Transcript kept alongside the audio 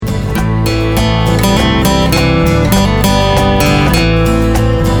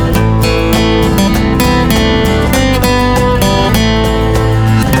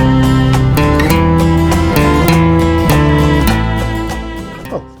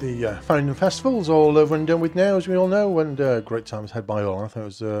The Faringdon Festival's all over and done with now, as we all know, and great times had by all. I thought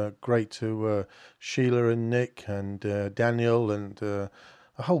it was great to Sheila and Nick and Daniel and a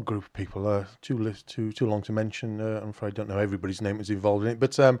whole group of people. Too long to mention. I'm afraid I don't know everybody's name was involved in it,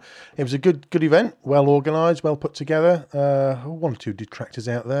 but it was a good event, well organised, well put together. One or two detractors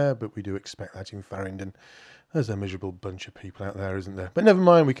out there, but we do expect that in Faringdon. There's a miserable bunch of people out there, isn't there? But never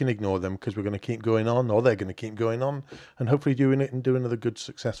mind, we can ignore them because we're going to keep going on, or they're going to keep going on, and hopefully doing it and do another good,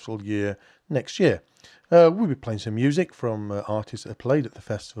 successful year next year. We'll be playing some music from artists that have played at the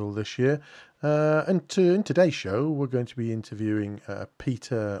festival this year. In today's show, we're going to be interviewing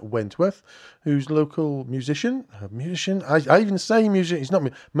Peter Wentworth, who's a local musician. I even say musician. He's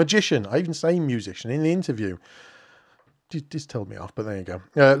not magician. I even say musician in the interview. Just told me off, but there you go.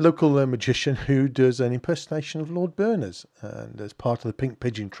 Local magician who does an impersonation of Lord Berners, and as part of the Pink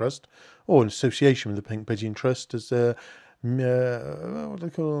Pigeon Trust, or in association with the Pink Pigeon Trust, as what do they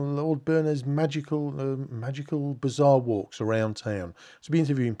call Lord Berners' magical bizarre walks around town. So we'll be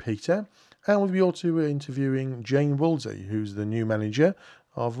interviewing Peter, and we'll be also interviewing Jane Wolsley, who's the new manager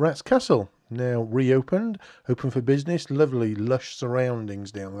of Rat's Castle, now reopened, open for business. Lovely, lush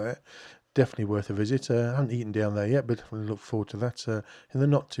surroundings down there. Definitely worth a visit. I haven't eaten down there yet, but I look forward to that in the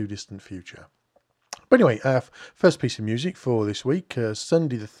not too distant future. But anyway, our first piece of music for this week,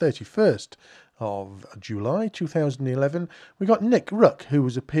 Sunday the 31st of July 2011, we got Nick Ruck, who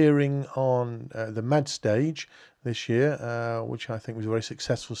was appearing on the Mad stage this year, which I think was a very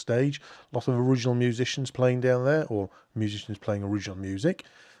successful stage. A lot of original musicians playing down there, or musicians playing original music.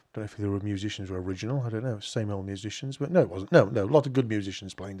 Don't know if there were musicians who were original. I don't know. Same old musicians, but no, it wasn't. No, a lot of good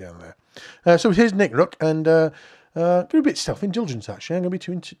musicians playing down there. So here's Nick Ruck, and a bit self-indulgence actually. I'm going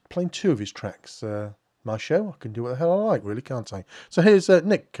to be playing two of his tracks. My show, I can do what the hell I like, really, can't I? So here's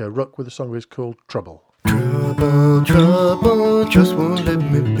Nick Ruck with a song that's called Trouble. Trouble, trouble, just won't let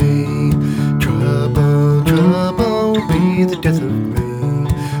me be. Trouble, trouble, be the death of me.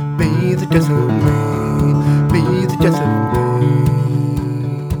 Be the death of me. Be the death of me.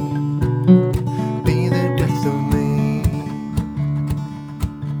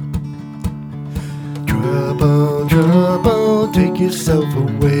 Trouble, trouble, take yourself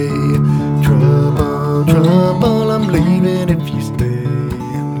away. Trouble, trouble, I'm leaving if you stay.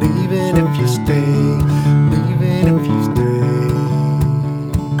 I'm leaving if you stay. Leaving if you stay.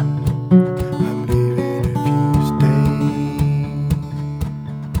 I'm leaving if you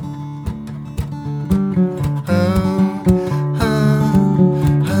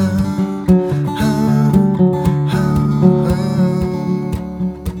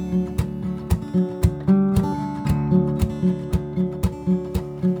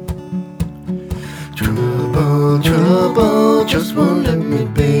Trouble, just won't let me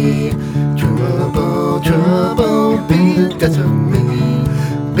be. Trouble, trouble, be the death of me.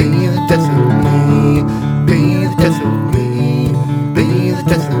 Be the death of me. Be the death of me. Be the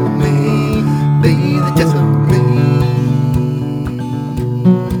death of me. Be the death of me.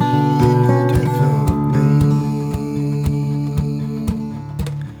 Be the death of me.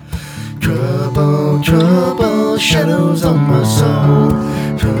 Trouble, trouble, shadows on my soul.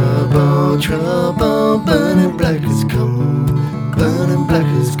 Trouble, trouble, burning black as coal. Burning black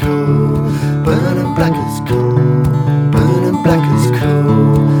as coal. Burning black as coal. Burning black as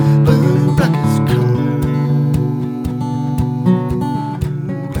coal. Burning black as coal.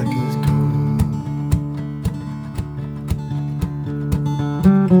 Black as coal.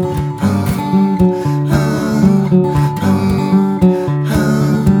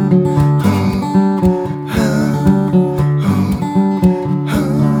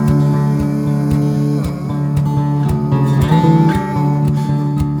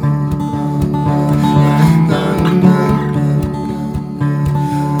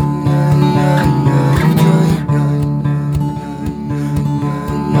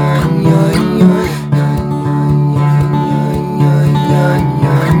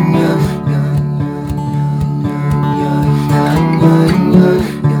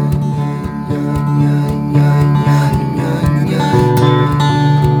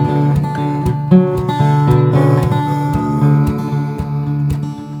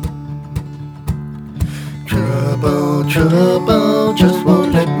 Trouble, just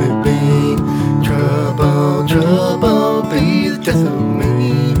won't let me be. Trouble, trouble, be the death of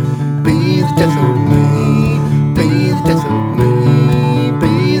me. Be the death of me. Be the death of me.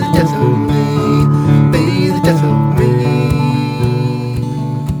 Be the death of me. Be the death of me.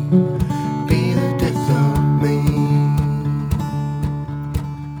 Be the death of me.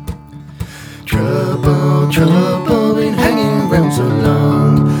 Trouble, trouble, been hanging around so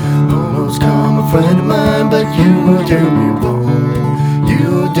long. Almost come a friend of mine, but you will do me wrong.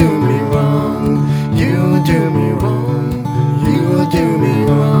 You will do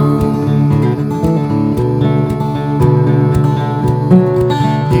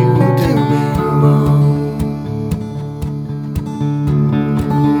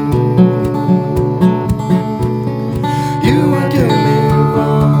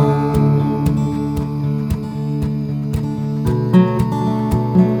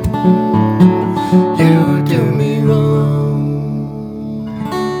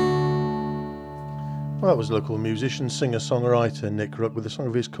Well, that was local musician, singer-songwriter Nick Ruck with a song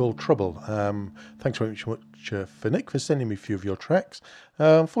of his called Trouble. Thanks very much for Nick for sending me a few of your tracks.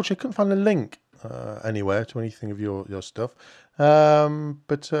 Unfortunately, I couldn't find a link anywhere to anything of your stuff.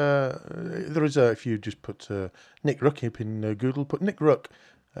 But there is if you just put Nick Ruck up in Google, put Nick Ruck,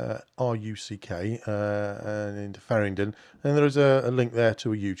 R-U-C-K, and into Faringdon, and there is a link there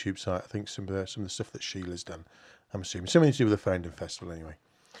to a YouTube site. I think some of the stuff that Sheila's done, I'm assuming. Something to do with the Faringdon Festival anyway.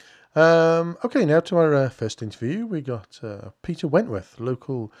 Okay, now to our first interview. We got Peter Wentworth,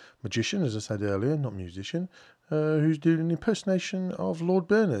 local magician, as I said earlier, not musician, who's doing an impersonation of Lord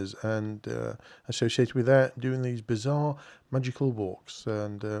Berners and associated with that, doing these bizarre magical walks.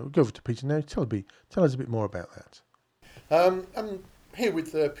 And we'll go over to Peter now. Tell us a bit more about that. I'm here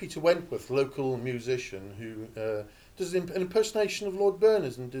with Peter Wentworth, local musician, who does an impersonation of Lord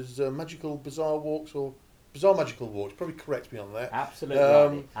Berners and does magical bizarre walks or bizarre magical walks. Probably correct me on that. Absolutely right.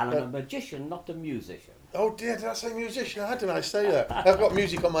 And I'm a magician, not a musician. Oh dear, did I say musician? How did I say that? I've got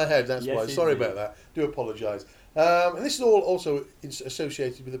music on my head, that's Yes, why. Sorry indeed. about that. Do apologise. And this is all also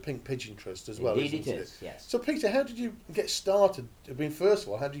associated with the Pink Pigeon Trust as well, Indeed isn't it is, yes. So Peter, how did you get started? I mean, first of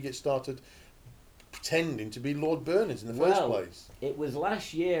all, how did you get started pretending to be Lord Berners in the first place? It was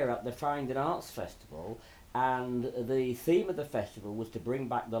last year at the Faringdon Arts Festival, and the theme of the festival was to bring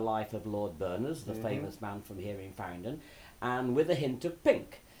back the life of Lord Berners, the famous man from here in Faringdon, and with a hint of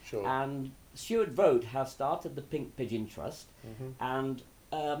pink. Sure. And Stuart Vogt has started the Pink Pigeon Trust, and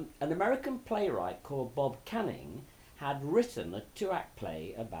an American playwright called Bob Canning had written a 2-act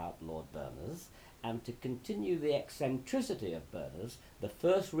play about Lord Berners, and to continue the eccentricity of Berners, the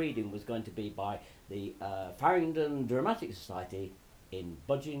first reading was going to be by the Faringdon Dramatic Society in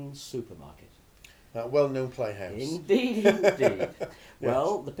Budgeon's Supermarket. Well-known playhouse. Indeed, indeed.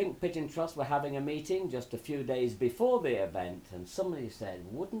 Well, the Pink Pigeon Trust were having a meeting just a few days before the event, and somebody said,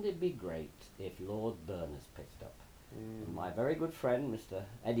 wouldn't it be great if Lord Berners picked up? And my very good friend, Mr.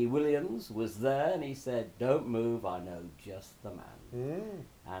 Eddie Williams, was there, and he said, don't move, I know just the man.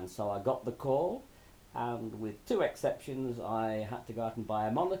 And so I got the call, and with 2 exceptions, I had to go out and buy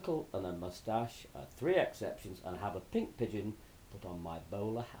a monocle and a moustache, 3 exceptions, and have a pink pigeon put on my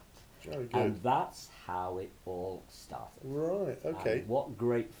bowler hat. Very good. And that's how it all started. Right, okay. And what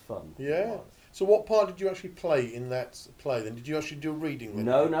great fun it Yeah. was. So what part did you actually play in that play then? Did you actually do a reading with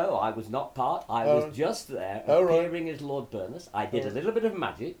No, it? no, I was not part. I Oh. was just there, Oh, right. appearing as Lord Berners. I did Oh. a little bit of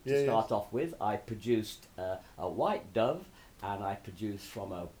magic to Yeah, start off with. I produced a white dove, and I produced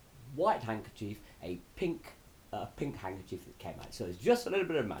from a white handkerchief a pink handkerchief that came out. So it's just a little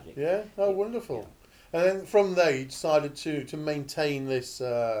bit of magic. Yeah? Oh, wonderful. And then from there you decided to maintain this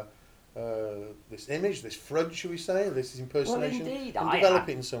this image, this front, shall we say, this impersonation, Well, indeed. and develop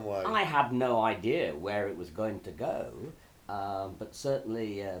it in some way. I had no idea where it was going to go, but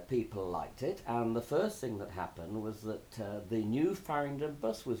certainly people liked it. And the first thing that happened was that the new Faringdon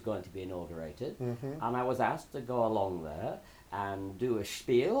bus was going to be inaugurated, and I was asked to go along there and do a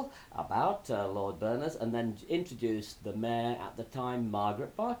spiel about Lord Berners, and then introduce the mayor at the time,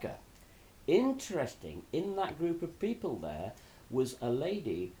 Margaret Barker. Interesting, in that group of people there was a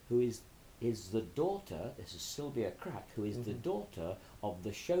lady who is the daughter, this is Sylvia Crack, who is the daughter of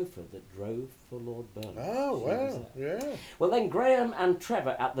the chauffeur that drove for Lord Berners. Oh, She wow, was there. yeah. Well, then Graham and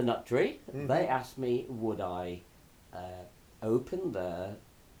Trevor at the Nut Tree, they asked me would I open the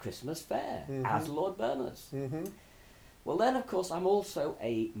Christmas fair as Lord Berners. Well, then, of course, I'm also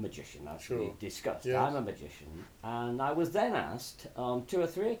a magician, as Sure. we discussed. Yes. I'm a magician. And I was then asked on 2 or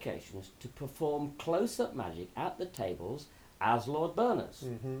 3 occasions to perform close-up magic at the tables as Lord Berners.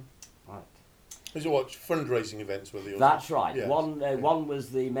 Right. These are what fundraising events were they? That's right. Yes. One was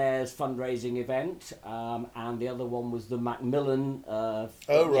the mayor's fundraising event, and the other one was the Macmillan. Oh,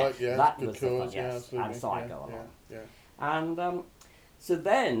 right, yeah. That Good was cause, the fun, yeah, yes. absolutely. And so I Yeah, go along. Yeah. And so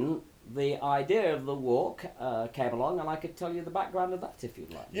then the idea of the walk came along, and I could tell you the background of that if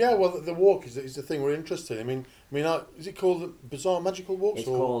you'd like. Yeah, well, the walk is the thing we're interested in. I mean, is it called the Bizarre Magical Walks? It's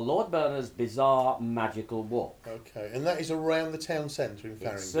called Lord Berners' Bizarre Magical Walk. Okay, and that is around the town centre in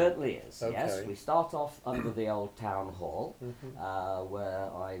Faringdon. It certainly is, yes. Okay. We start off under the old town hall, where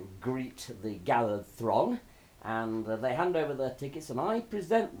I greet the gathered throng, and they hand over their tickets, and I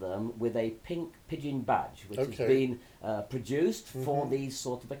present them with a pink pigeon badge, which has been produced for these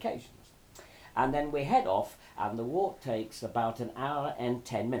sort of occasions. And then we head off, and the walk takes about 1 hour and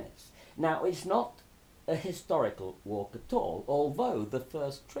 10 minutes. Now, it's not a historical walk at all, although the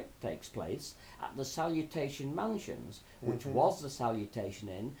first trick takes place at the Salutation Mansions, which was the Salutation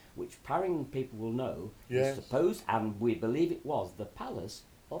Inn, which Faringdon people will know, Yes. is supposed, and we believe it was, the palace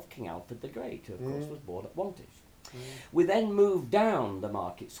of King Alfred the Great, who of course was born at Wantage. We then move down the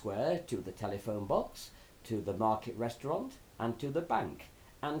market square to the telephone box, to the market restaurant, and to the bank,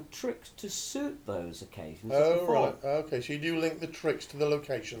 and tricks to suit those occasions. Oh, right. Okay, so you do link the tricks to the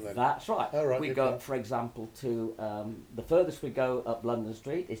location then? That's right. Oh, right. We go, for example, to the furthest we go up London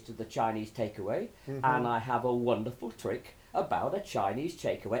Street is to the Chinese takeaway, and I have a wonderful trick about a Chinese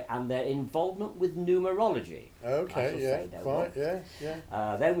takeaway and their involvement with numerology. Okay, yeah, quite,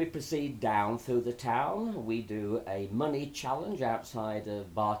 yeah. Then we proceed down through the town. We do a money challenge outside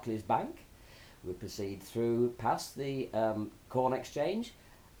of Barclays Bank. We proceed through past the Corn Exchange,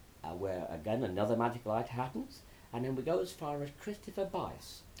 where again another magic light happens, and then we go as far as Christopher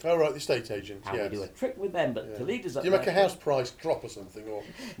Bice. Oh, right, the estate agent, and we do a trick with them, but to lead us up. Do you make a house price drop or something, or?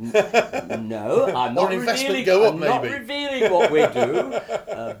 No, I'm not or investment revealing. go up, I'm maybe. not revealing what we do,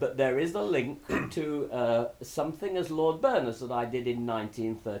 but there is a link to something as Lord Berners that I did in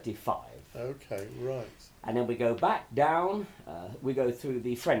 1935. Okay, right. And then we go back down. We go through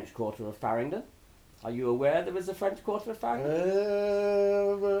the French Quarter of Faringdon. Are you aware there was a French Quarter of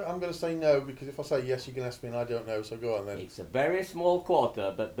Faringdon? I'm going to say no, because if I say yes, you can ask me and I don't know, so go on then. It's a very small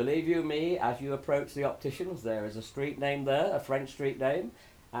quarter, but believe you me, as you approach the opticians, there is a street name there, a French street name.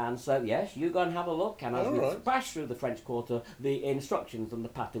 And so, yes, you go and have a look, and as we splash through the French Quarter, the instructions and the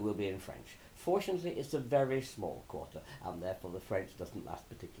patter will be in French. Fortunately, it's a very small quarter, and therefore the French doesn't last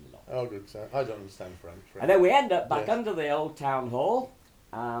particularly long. Oh, good, sir. I don't understand French. And then we end up back under the old town hall,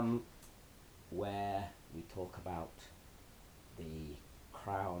 where we talk about the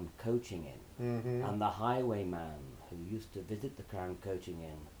Crown Coaching Inn and the highwayman who used to visit the Crown Coaching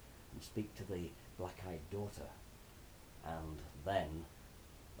Inn and speak to the black-eyed daughter. And then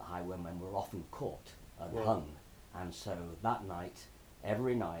the highwaymen were often caught and hung. And so that night,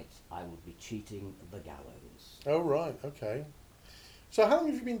 every night, I would be cheating the gallows. Oh, right, okay. So how long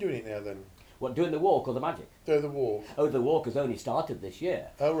have you been doing it now then? What, doing the walk or the magic? The walk. Oh, the walk has only started this year.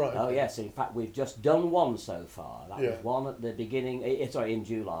 Oh, right. Okay. Oh, yes. In fact, we've just done one so far. That was one at the beginning, in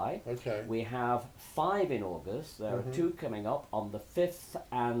July. Okay. We have 5 in August. There are 2 coming up on the 5th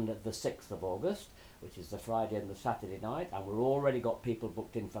and the 6th of August, which is the Friday and the Saturday night, and we've already got people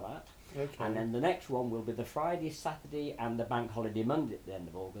booked in for that. Okay. And then the next one will be the Friday, Saturday, and the Bank Holiday Monday at the end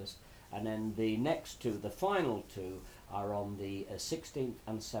of August. And then the next 2, the final 2, are on the 16th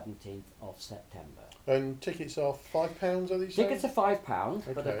and 17th of September. And tickets are £5, are these? Tickets are £5,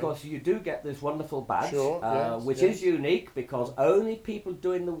 but of course you do get this wonderful badge, which is unique because only people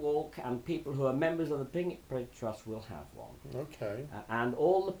doing the walk and people who are members of the Pink Pigeon Trust will have one. Okay. And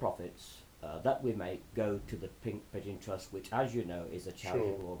all the profits that we make go to the Pink Pigeon Trust, which, as you know, is a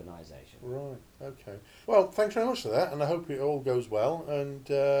charitable organisation. Right, okay. Well, thanks very much for that, and I hope it all goes well, and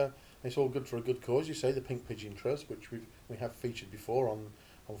it's all good for a good cause, you say, the Pink Pigeon Trust, which we have featured before on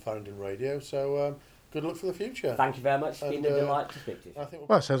Faringdon Radio, so good luck for the future. Thank you very much. It's been a delight to speak to you.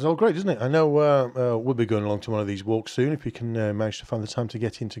 Well, that sounds all great, doesn't it? I know we'll be going along to one of these walks soon if we can manage to find the time to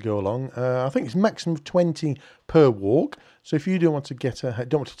get in to go along. I think it's maximum of 20 per walk, so if you don't want to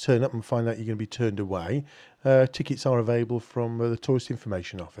turn up and find out you're going to be turned away, tickets are available from the Tourist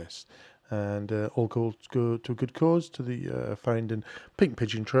Information Office. And all goes to a good cause, to the Faringdon Pink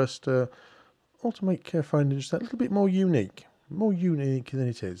Pigeon Trust, all to make Faringdon just a little bit more unique than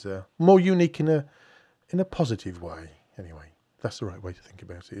it is, more unique in a positive way. Anyway, that's the right way to think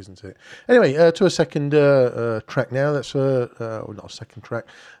about it, isn't it? Anyway, to a second track now. That's not a second track,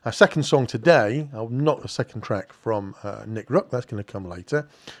 a second song today. Not a second track from Nick Ruck. That's going to come later.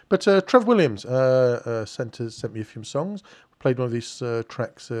 But Trevor Williams sent me a few songs. Played one of these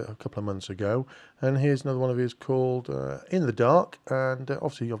tracks a couple of months ago, and here's another one of his called In the Dark, and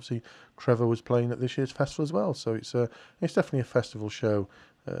obviously Trevor was playing at this year's festival as well, so it's definitely a festival show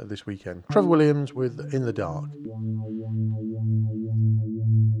this weekend. Trevor Williams with In the Dark.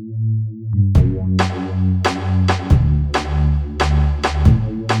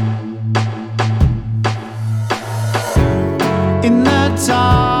 In the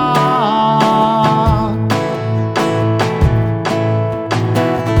dark,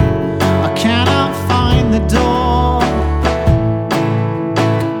 I cannot find the door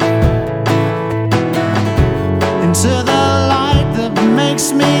into the light that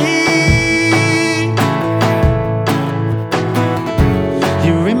makes me.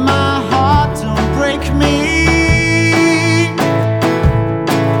 You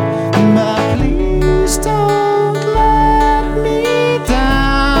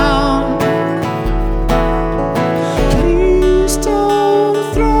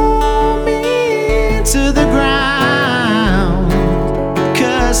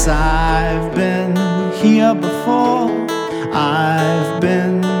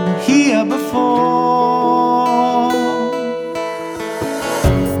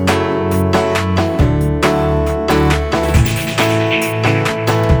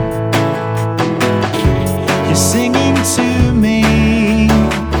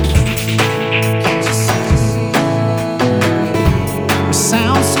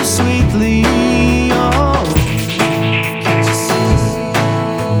sweetly. Oh, can't you see?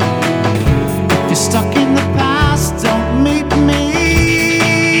 If you're stuck in the past, don't meet me.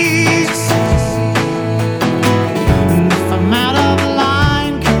 And if I'm out of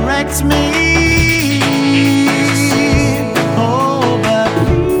line, correct me. Oh, but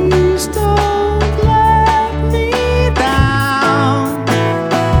please don't let me down.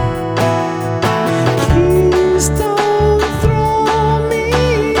 Please don't throw me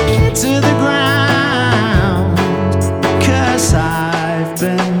to the ground. 'Cause I've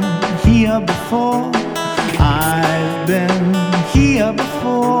been here before. I've been here before.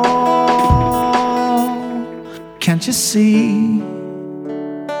 Can't you see?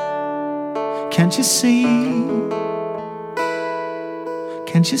 Can't you see?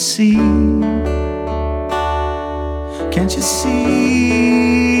 Can't you see? Can't you see?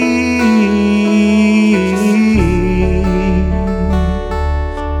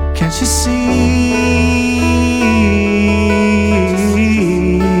 Can't you see?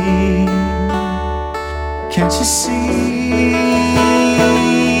 Can't you see?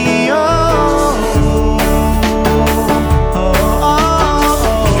 Oh, oh, oh,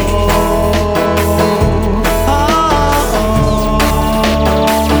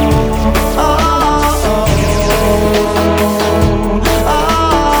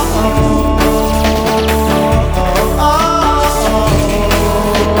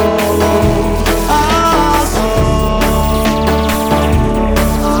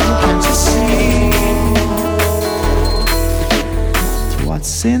 can't you see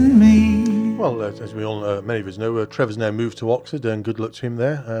what's in me? Well, as we all, many of us know, Trevor's now moved to Oxford, and good luck to him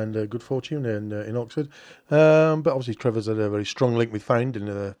there, and good fortune in Oxford. But obviously, Trevor's had a very strong link with Faringdon in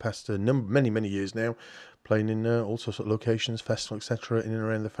the past many years now, playing in all sorts of locations, festivals, etc., in and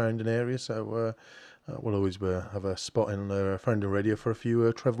around the Faringdon area. So we'll always have a spot in Faringdon radio for a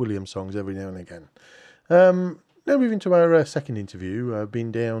few Trev Williams songs every now and again. Now moving to our second interview, I've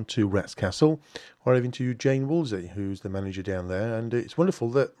been down to Rats Castle, where I've interviewed Jane Wolsley, who's the manager down there, and it's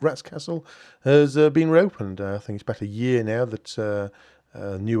wonderful that Rats Castle has been reopened. I think it's about a year now that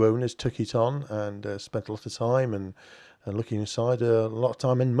new owners took it on and spent a lot of time and looking inside, a lot of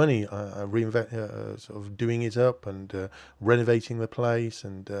time and money sort of doing it up and renovating the place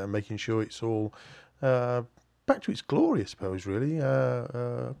and making sure it's all back to its glory, I suppose, really.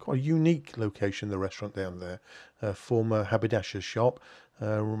 Quite a unique location, the restaurant down there. Former haberdasher's shop. We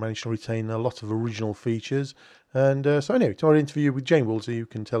managed to retain a lot of original features. And so anyway, to our interview with Jane Wolsley, who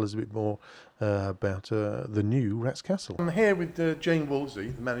can tell us a bit more about the new Rats Castle. I'm here with Jane Wolsley,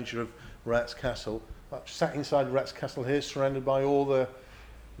 the manager of Rats Castle. Sat inside Rats Castle here, surrounded by all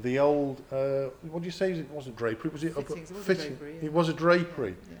the old, what do you say? It wasn't drapery, was it? Fittings. It was a drapery. It was a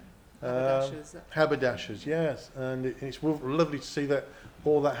drapery. Yeah. Haberdashers. Haberdashers, yes, and it's lovely to see that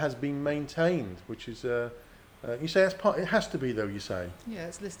all that has been maintained, which is you say that's part. It has to be, though. You say. Yeah,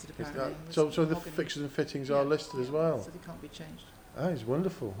 it's listed apparently. So the fixtures and fittings are listed as well. So they can't be changed. Ah, it's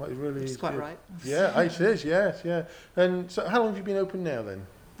wonderful. It really is. It's quite good. right. Yeah, it is. Yes, yeah. And so, how long have you been open now then?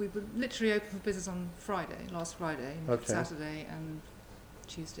 We were literally open for business on last Friday, Saturday, and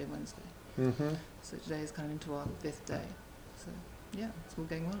Tuesday and Wednesday. Mm-hmm. So today is kind of into our 5th day. So yeah, it's all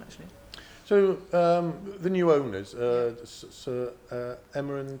going well actually. So the new owners, Sir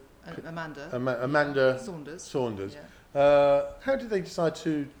Emma and Amanda Saunders. Yeah. How did they decide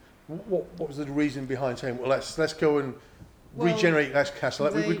to? What was the reason behind saying, well, let's go and regenerate Rats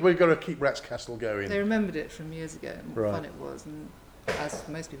Castle? We've got to keep Rats Castle going. They remembered it from years ago and what Right. fun it was, and as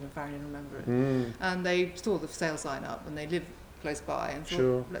most people in Faringdon remember it. And they saw the sale sign up, and they live close by, and thought,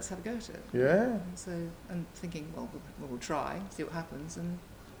 Sure. let's have a go at it. Yeah. And thinking, well, we'll try, see what happens, and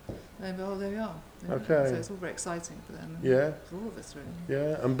there we are. Okay. So it's all very exciting for them. And Yeah. for all of us, really.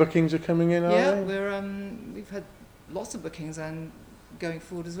 Yeah. And bookings are coming in, are Yeah, they? we've had lots of bookings, and going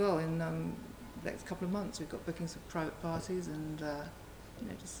forward as well. In the next couple of months, we've got bookings for private parties and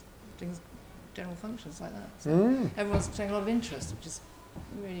just things, general functions like that. So everyone's showing a lot of interest, which is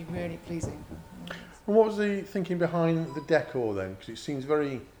really, really pleasing. And what was the thinking behind the decor then? Because it seems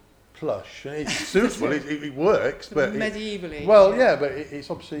very plush and it's suitable. it works, but medievally. but it's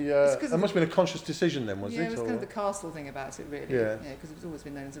obviously there must have been a conscious decision then, was it? Yeah, it was kind of the castle thing about it, really. Yeah. Because it's always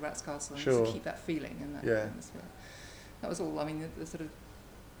been known as a Rats Castle, and Sure. to keep that feeling and that atmosphere. That was all. I mean, the sort of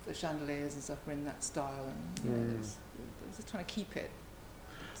the chandeliers and stuff were in that style, and it was just trying to keep it.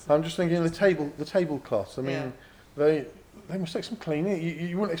 So I'm just thinking the tablecloths. I mean, they must take some cleaning.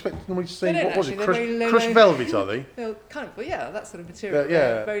 You wouldn't expect normally to see what was it? Crushed velvet, are they? They're kind of, that sort of material.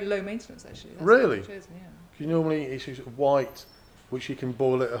 Yeah. Very low maintenance, actually. That's Really? what it is, yeah. Because normally it's sort of white which you can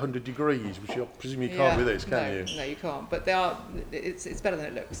boil at 100 degrees, which I presume you can't with this, can you? No, you can't. But they are. It's better than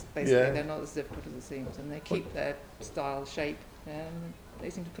it looks. Basically, they're not as difficult as it seems, and they keep their style, shape, and they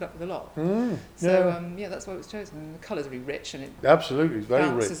seem to put up with a lot. So that's why it was chosen. And the colours are really rich, and it absolutely very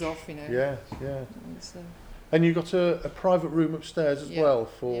bounces rich. off. Yeah. And you got a private room upstairs as well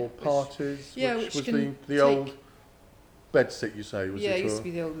for parties, which was the old bedsit, you say, was it? Yeah, it used to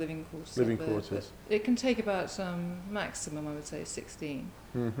be the old living quarters. It can take about maximum, I would say, 16.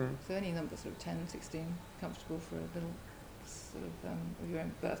 Mm-hmm. So any number, sort of 10, 16, comfortable for a little sort of your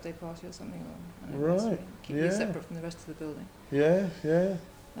own birthday party or something. Or keep you separate from the rest of the building. Well,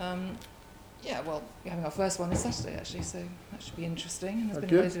 we're having our first one this Saturday, actually, so that should be interesting. And there's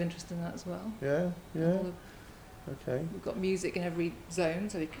been loads of interest in that as well. Okay. We've got music in every zone,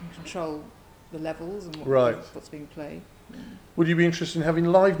 so we can control the levels and what's being played. Would you be interested in having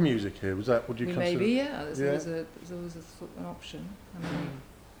live music here? Would you consider? Maybe, There's always an option. I mean,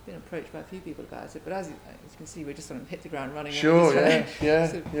 we've been approached by a few people about it, but as you can see, we're just sort of hit the ground running. Sure,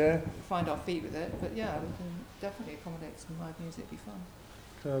 Find our feet with it, but we can definitely accommodate some live music. It'd be fun.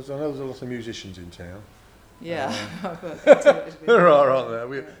 Because I know there's a lot of musicians in town. Yeah, there are, aren't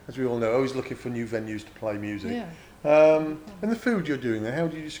there? As we all know, always looking for new venues to play music. Yeah. And the food you're doing there, how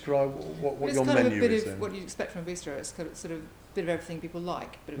do you describe what your menu is? It's kind of a bit of what you'd expect from a bistro. It's kind of sort of a bit of everything people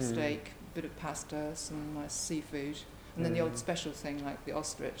like. A bit of steak, a bit of pasta, some nice seafood, and then the old special thing like the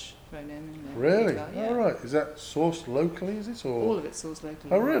ostrich thrown in. Really? All right. Is that sourced locally, is it? Or? All of it's sourced locally.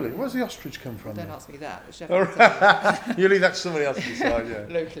 Oh, really? Where's the ostrich come from? Don't ask me that. The chef you leave that to somebody else to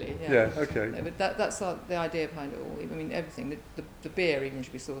decide, Locally, okay. No, but that's the idea behind it all. I mean, everything. The beer even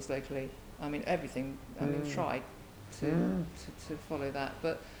should be sourced locally. I mean, everything. I mean, tried to follow that,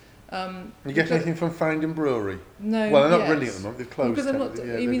 but you get anything from Faringdon Brewery? No. Well, they're not running at the moment. They've closed. Because I'm not.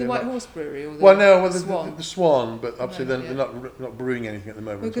 You mean the White Horse Brewery or the Swan? The Swan, but obviously they're not brewing anything at the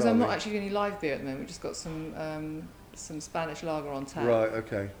moment. Because I'm not actually doing any live beer at the moment. We've just got some Spanish lager on tap. Right.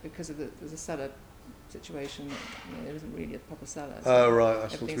 Okay. Because there's a cellar situation. There isn't really a proper cellar. So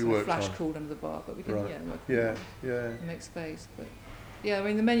that's what we worked on. Everything's flash cooled under the bar, but we can make space. But I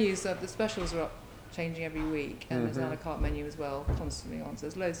mean the menus, the specials are up. Changing every week, and there's an a la carte menu as well, constantly on, so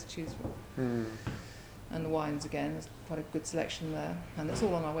there's loads to choose from. And the wines again, there's quite a good selection there, and it's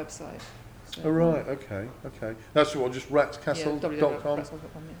all on our website. So, okay. That's just ratscastle.com?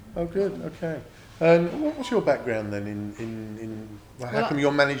 www.ratscastle.com, Oh, good, okay. And what's your background then how come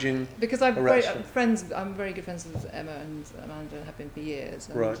you're managing because I'm very good friends with Emma and Amanda, and have been for years,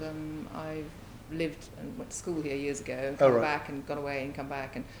 and I've lived and went to school here years ago, and come back and gone away and come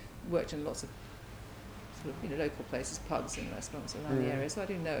back, and worked in lots of local places, pubs and restaurants around the area, so I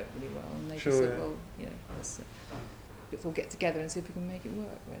do know it really well. And they just said, well, let's all get together and see if we can make it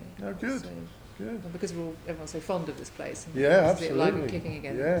work, really. Oh, good. So, good. Because everyone's so fond of this place. And absolutely. Live and kicking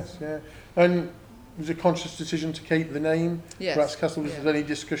again. Yes, And was it a conscious decision to keep the name? Yes. Ratscastle, was there any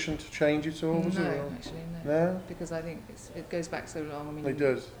discussion to change it or was no. No? Because I think it goes back so long. I mean, it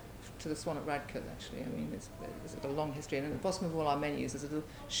does. To the Swan at Radcliffe, actually. I mean, there's a long history, and at the bottom of all our menus there's a little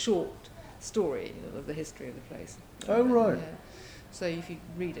short story of the history of the place. Oh, right. So if you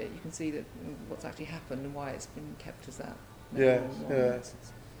read it, you can see that what's actually happened and why it's been kept as that.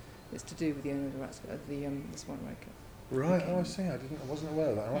 It's to do with the owner of the Swan at Radcliffe. Right. I see. I wasn't aware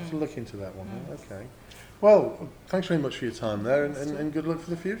of that. I'll have to look into that one. Okay. Well, thanks very much for your time there, and good luck for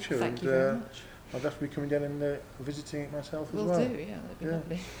the future. Thank you very much. I'll definitely be coming down and visiting it myself as well. Will do, that'd be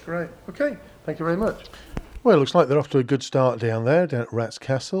lovely. Great. Okay, thank you very much. Well, it looks like they're off to a good start down at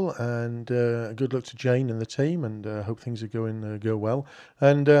Ratscastle, and good luck to Jane and the team, and hope things are go well.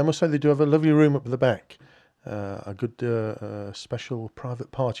 And I must say they do have a lovely room up at the back, a good special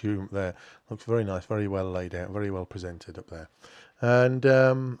private party room up there. Looks very nice, very well laid out, very well presented up there. And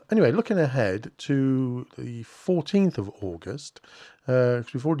anyway, looking ahead to the 14th of August,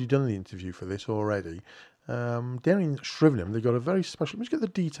 because we've already done the interview for this already, down in Shrivenham, they've got a very special... Let's get the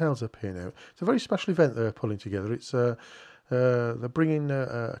details up here now. It's a very special event they're pulling together. It's they're bringing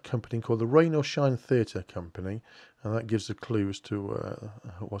a company called the Rain or Shine Theatre Company, and that gives a clue as to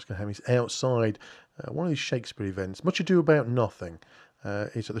what's going to happen. It's outside one of these Shakespeare events, Much Ado About Nothing.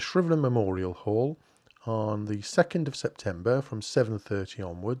 It's at the Shrivenham Memorial Hall on the 2nd of September from 7:30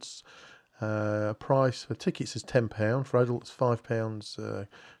 onwards. Price for tickets is £10, for adults £5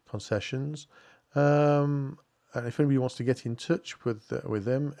 concessions. And if anybody wants to get in touch with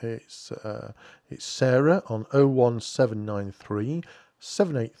them, it's Sarah on 01793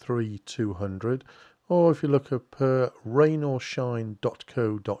 783 200, or if you look up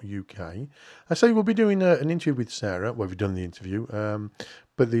rainорshine.co.uk. I say we'll be doing an interview with Sarah. Well, we've done the interview,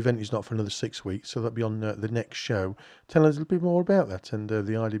 but the event is not for another 6 weeks, so that'll be on the next show. Tell us a little bit more about that and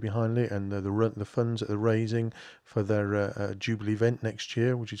the idea behind it, and the funds that they're raising for their Jubilee event next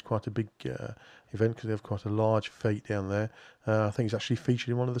year, which is quite a big event because they have quite a large fete down there. I think it's actually featured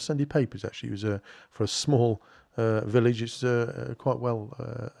in one of the Sunday papers. Actually, it was for a small village. It's quite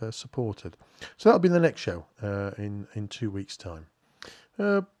well supported. So that'll be the next show in 2 weeks' time.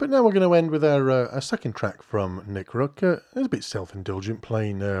 But now we're going to end with our second track from Nick Ruck. It's a bit self-indulgent,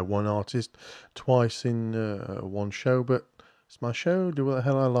 playing one artist twice in one show, but it's my show, do what the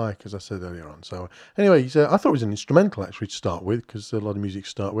hell I like, as I said earlier on. So anyway, I thought it was an instrumental actually to start with, because a lot of music to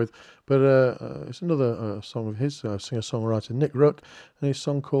start with, but it's another song of his, singer-songwriter Nick Ruck, and his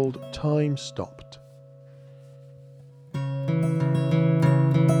song called Time Stopped.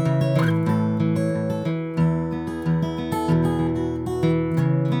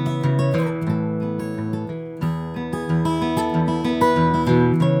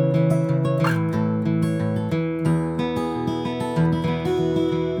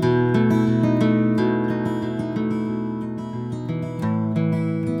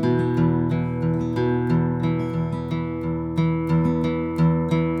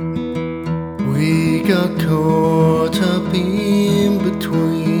 Got caught up in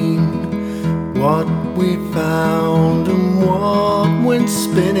between what we found and what went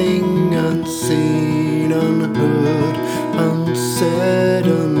spinning, unseen, unheard, unsaid,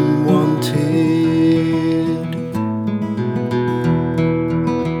 unwanted.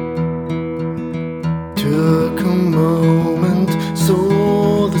 Took a moment,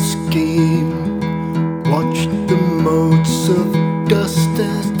 saw the scheme, watched the motes of dust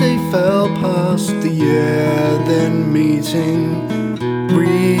as they fell past the air, then meeting,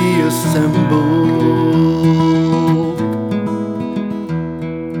 reassembled.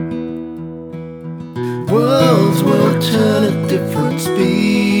 Worlds will turn at different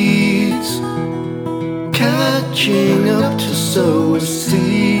speeds, catching up to sow a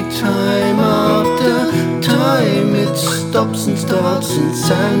seed. Time after time it stops and starts in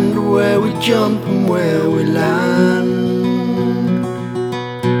sand, where we jump and where we land.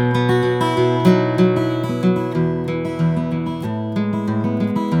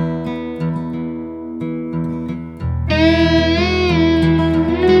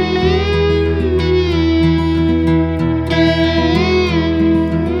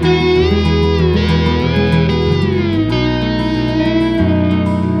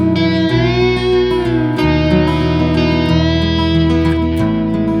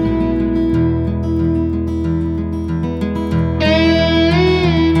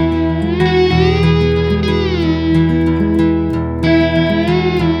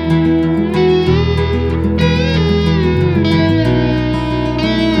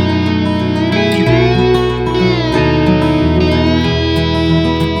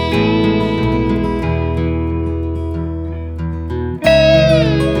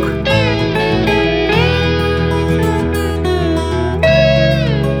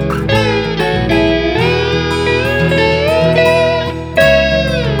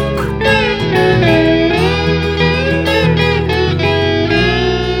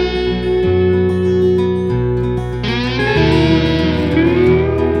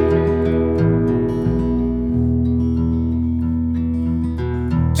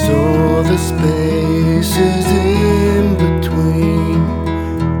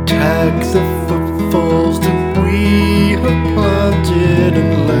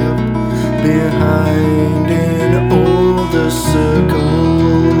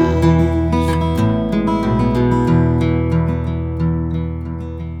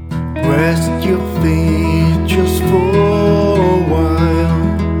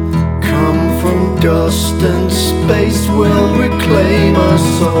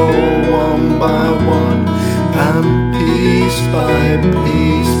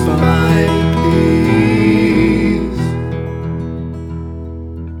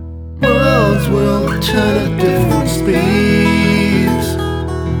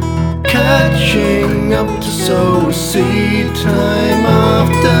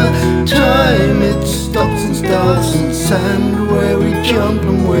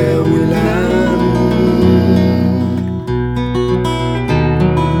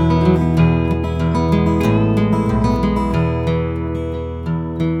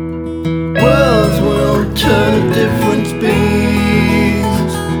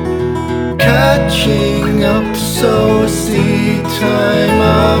 Catching up to sow a seed, time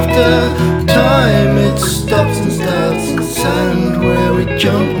after time it stops and starts in sand, where we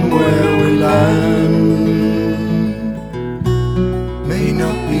jump